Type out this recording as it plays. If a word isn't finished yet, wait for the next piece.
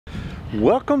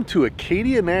Welcome to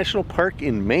Acadia National Park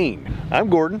in Maine. I'm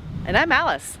Gordon. And I'm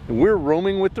Alice. And we're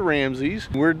roaming with the Ramsays.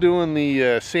 We're doing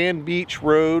the Sand Beach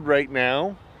Road right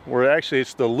now.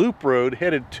 It's the loop road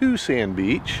headed to Sand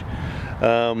Beach.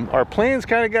 Our plans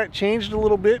kind of got changed a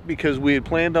little bit because we had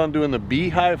planned on doing the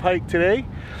Beehive hike today,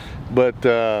 but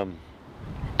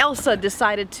Elsa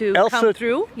decided to come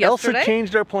through yesterday. Elsa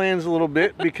changed our plans a little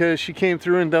bit because she came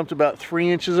through and dumped about 3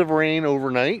 inches of rain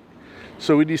overnight.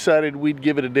 So we decided we'd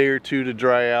give it a day or two to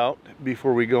dry out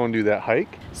before we go and do that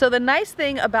hike. So the nice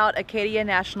thing about Acadia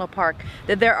National Park,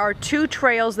 that there are 2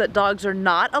 trails that dogs are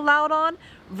not allowed on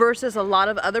versus a lot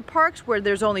of other parks where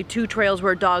there's only 2 trails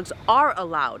where dogs are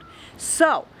allowed.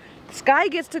 So Skye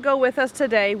gets to go with us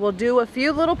today. We'll do a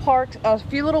few little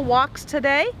walks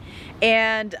today,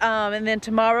 and then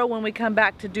tomorrow when we come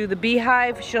back to do the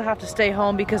Beehive, she'll have to stay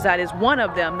home because that is one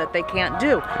of them that they can't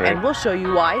do. Okay. And we'll show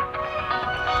you why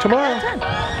tomorrow.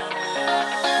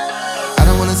 I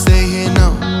don't wanna stay here,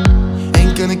 no.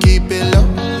 Ain't gonna keep it low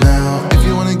now. If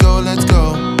you wanna go, let's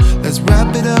go. Let's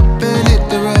wrap it up and hit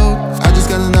the road. I just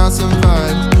got an awesome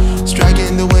vibe,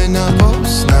 striking the winner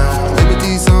post now.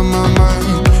 Liberty's on my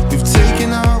mind. We've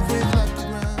taken off, we've left the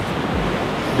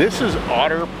ground. This is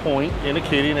Otter Point in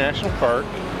Acadia National Park.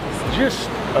 Just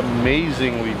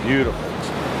amazingly beautiful.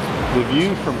 The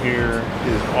view from here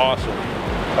is awesome.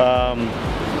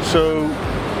 So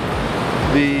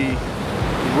the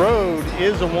road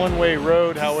is a one-way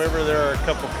road, however there are a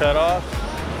couple cutoffs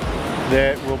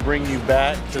that will bring you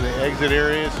back to the exit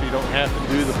area so you don't have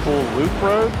to do the full loop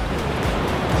road.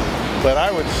 But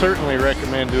I would certainly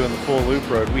recommend doing the full loop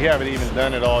road. We haven't even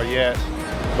done it all yet,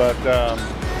 but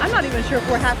I'm not even sure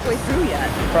if we're halfway through yet.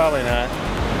 Probably not.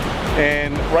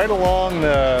 And right along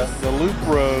the loop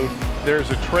road, there's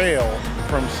a trail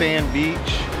from Sand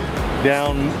Beach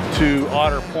down to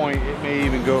Otter Point. It may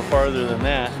even go farther than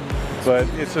that, but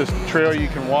it's a trail you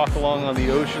can walk along on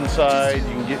the ocean side. You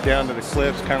can get down to the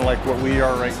cliffs, kind of like what we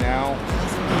are right now.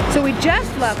 So we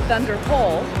just left Thunder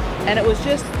Hole, and it was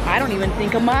just, I don't even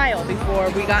think, a mile before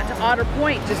we got to Otter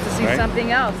Point just to see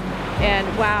something else. And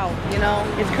wow, you know,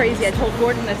 it's crazy. I told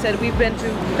Gordon, I said, we've been to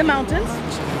the mountains,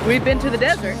 we've been to the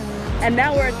desert, and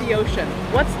now we're at the ocean.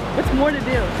 What's more to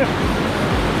do?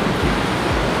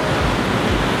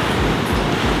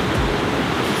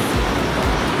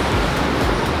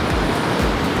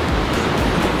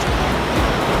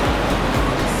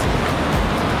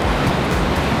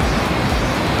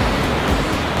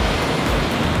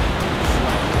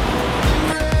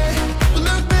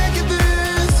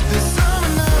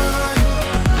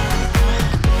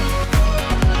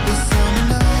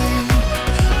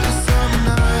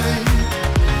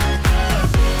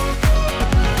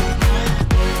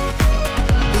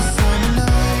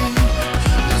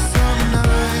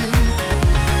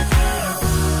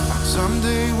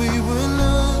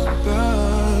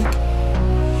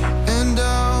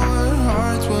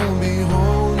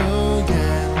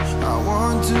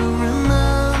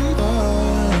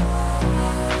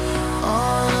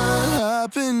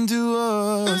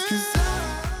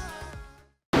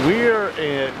 We are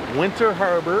at Winter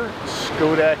Harbor,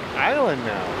 Skodak Island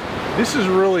now. This is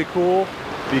really cool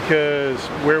because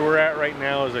where we're at right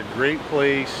now is a great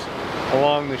place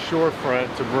along the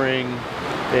shorefront to bring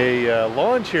a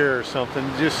lawn chair or something,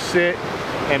 just sit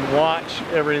and watch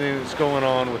everything that's going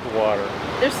on with the water.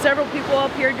 There's several people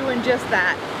up here doing just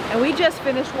that. And we just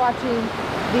finished watching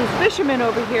these fishermen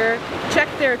over here check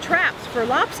their traps for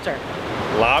lobster.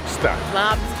 Lobster.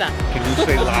 Lobster. Can you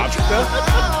say lobster?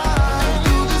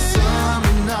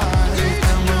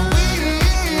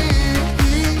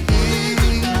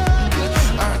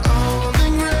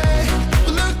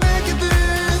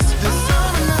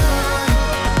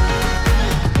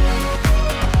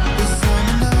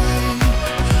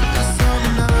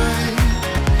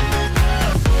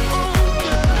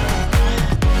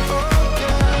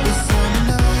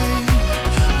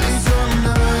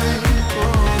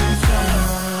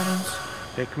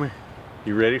 Hey, come here.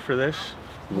 You ready for this?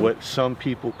 What some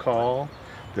people call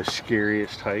the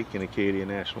scariest hike in Acadia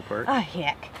National Park? Ah,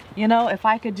 heck. You know, if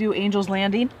I could do Angel's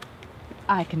Landing,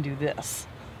 I can do this.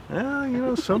 Well, you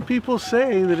know, some people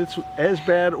say that it's as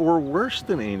bad or worse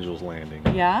than Angel's Landing.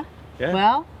 Yeah? Yeah.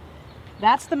 Well,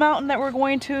 that's the mountain that we're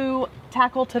going to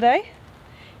tackle today.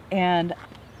 And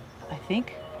I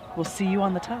think we'll see you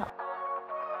on the top.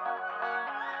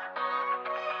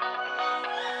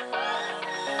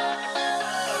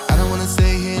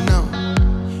 Stay here, no.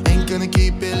 Ain't gonna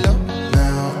keep it low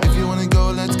now. If you wanna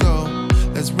go, let's go.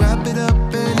 Let's wrap it up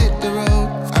and hit the road.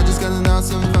 I just got an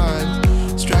awesome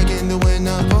vibe, striking the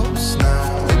winner post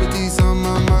now. Liberty's on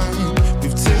my mind.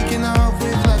 We've taken off,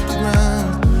 we've left the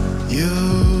ground.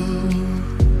 You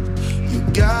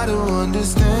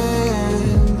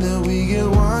understand that we get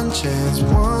one chance,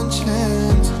 one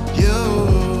chance. You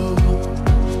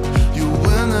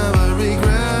will never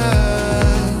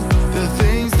regret the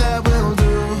things that we'll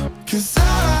do. 'Cause I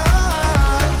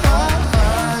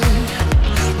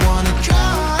wanna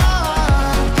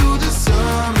drive through the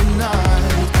summer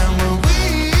night. And when we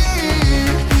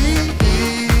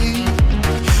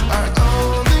are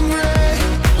old and gray,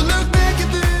 we'll look back at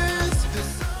this.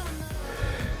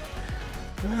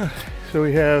 So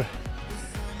we have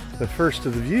the first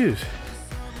of the views.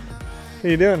 How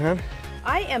you doing, hon?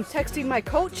 I am texting my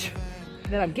coach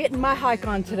that I'm getting my hike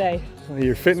on today.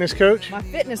 Your fitness coach? My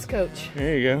fitness coach.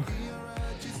 There you go.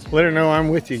 Let her know I'm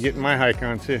with you getting my hike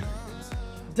on too.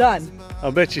 Done.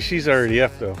 I'll bet you she's already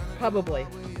up though. Probably.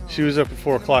 She was up at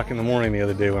 4 o'clock in the morning the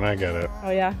other day when I got up.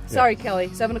 Oh yeah? Sorry,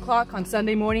 Kelly. 7 o'clock on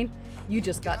Sunday morning. You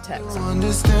just got text.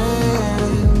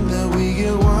 Understand that we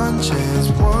get one chance,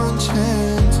 one chance.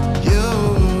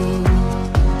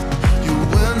 You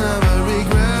will never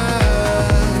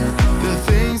regret the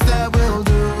things that we'll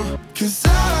do. 'Cause I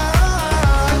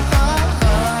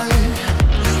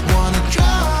wanna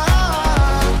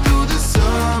drive through the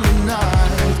summer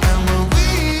night. And when we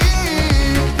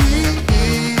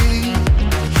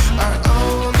are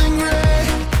old and gray,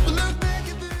 we'll look back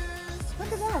at this.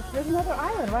 Look at that. There's another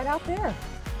island right out there.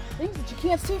 Things that you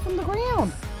can't see from the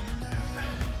ground.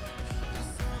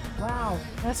 Wow,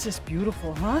 that's just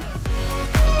beautiful, huh?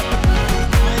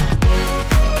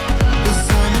 The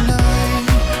summer night.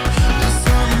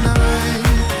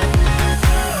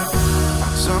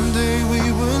 Someday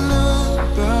we will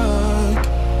look back,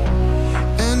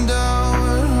 and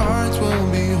our hearts will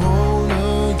be whole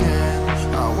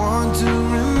again. I want to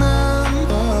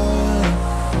remember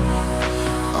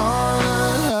all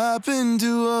that happened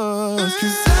to us.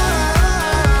 'Cause I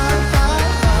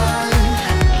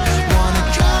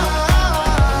wanna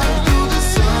drive through the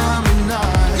summer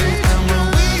night. And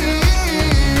when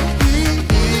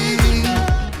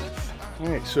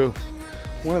Alright, so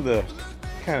one of the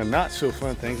kind of not so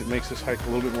fun things that makes this hike a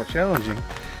little bit more challenging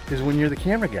is when you're the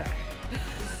camera guy.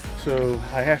 So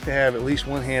I have to have at least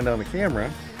one hand on the camera.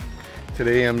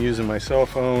 Today I'm using my cell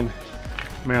phone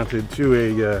mounted to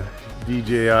a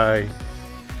DJI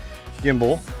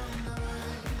gimbal.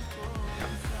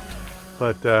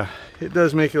 But it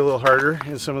does make it a little harder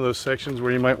in some of those sections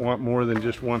where you might want more than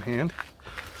just one hand.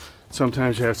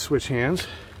 Sometimes you have to switch hands.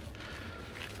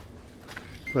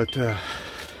 But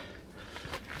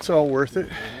it's all worth it.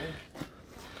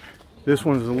 This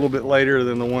one's a little bit lighter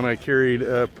than the one I carried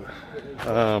up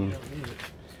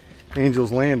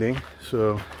Angel's Landing,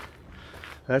 so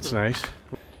that's nice.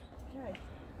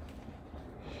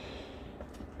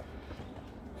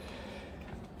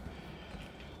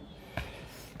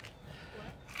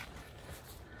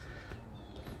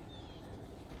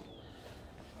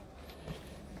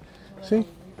 See?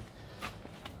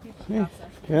 See?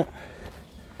 Yeah.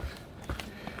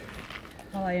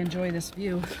 While I enjoy this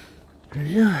view. There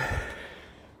you go.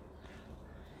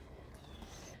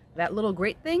 That little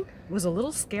grate thing was a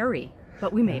little scary,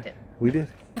 but we made it. We did.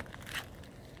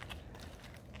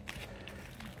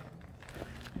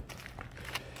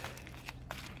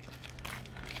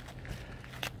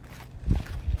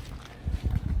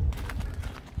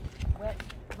 Wet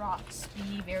rocks.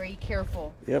 Be very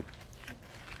careful. Yep.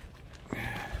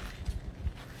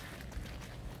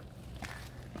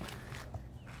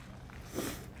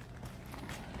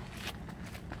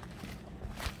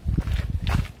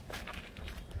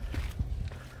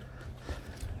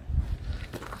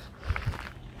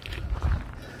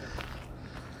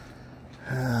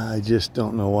 I just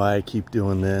don't know why I keep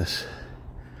doing this.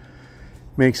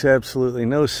 Makes absolutely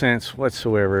no sense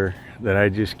whatsoever that I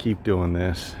just keep doing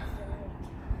this.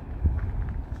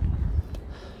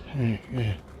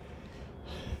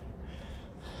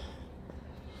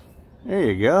 There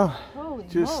you go. Holy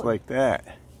just moly. like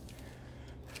that.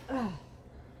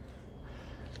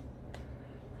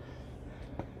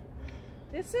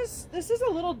 This is a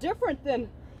little different than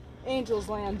Angel's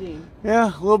Landing.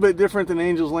 Yeah, a little bit different than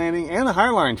Angel's Landing and the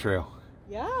Highline Trail.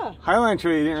 Yeah. Highline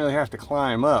Trail you didn't really have to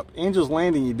climb up. Angel's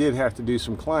Landing you did have to do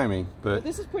some climbing, but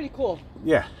This is pretty cool.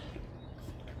 yeah.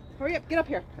 Hurry up, get up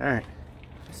here. All right.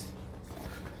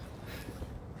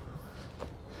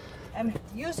 I'm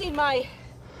using my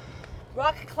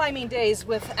rock climbing days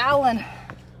with Alan.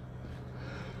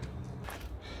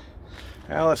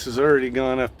 Alice has already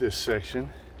gone up this section.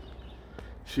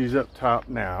 She's up top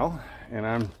now, and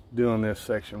I'm doing this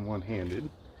section one-handed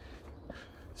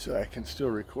so I can still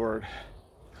record.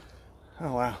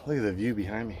 Oh wow, look at the view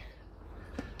behind me.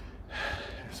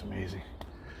 It's amazing.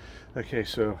 Okay,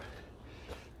 so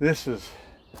this is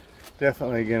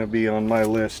definitely going to be on my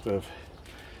list of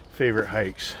favorite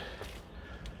hikes.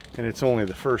 And it's only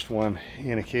the first one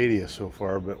in Acadia so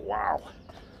far, but wow.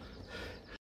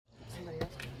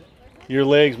 Your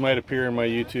legs might appear in my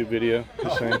YouTube video.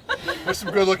 Just saying. There's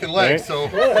some good looking legs, right? so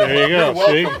there you go.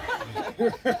 See?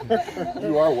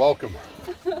 You are welcome.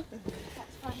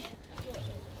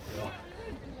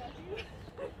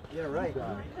 Yeah, right.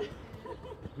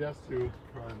 Yes, too,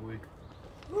 probably.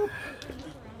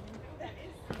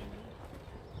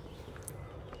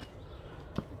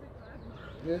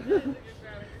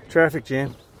 Traffic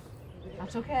jam.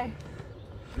 That's okay.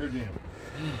 Your jam.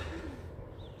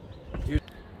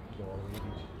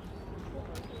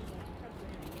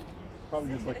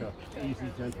 Probably just like a easy,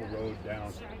 gentle road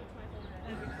down.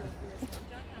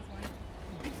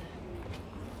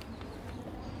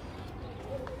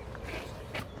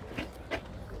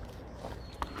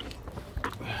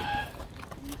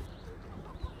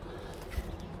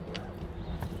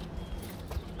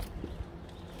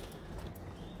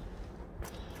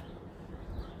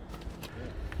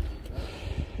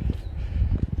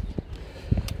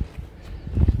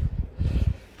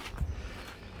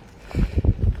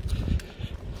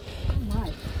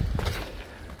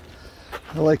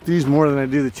 I like these more than I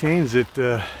do the chains at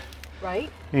Right?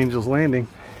 Angel's Landing.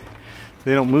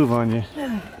 They don't move on you.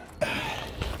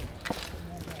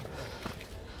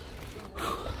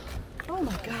 Oh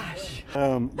my gosh.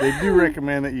 They do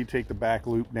recommend that you take the back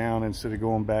loop down instead of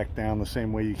going back down the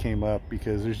same way you came up,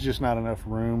 because there's just not enough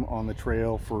room on the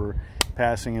trail for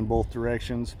passing in both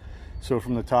directions. So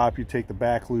from the top, you take the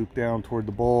back loop down toward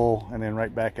the bowl and then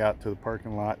right back out to the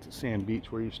parking lot to Sand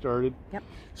Beach where you started. Yep.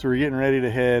 So we're getting ready to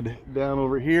head down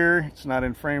over here. It's not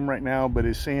in frame right now, but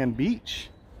it's Sand Beach.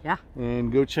 Yeah.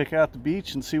 And go check out the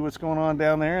beach and see what's going on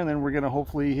down there. And then we're going to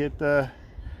hopefully hit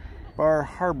Bar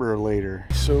Harbor later.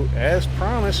 So as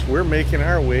promised, we're making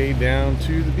our way down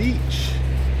to the beach.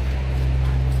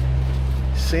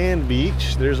 Sand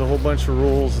Beach. There's a whole bunch of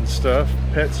rules and stuff.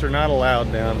 Pets are not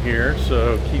allowed down here,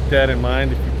 so keep that in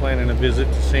mind if you're planning a visit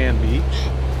to Sand Beach.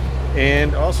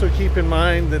 And also keep in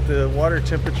mind that the water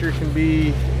temperature can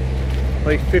be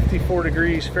like 54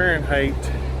 degrees Fahrenheit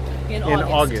in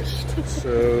August.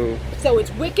 So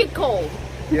it's wicked cold.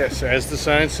 yes, as the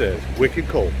sign says, wicked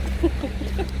cold.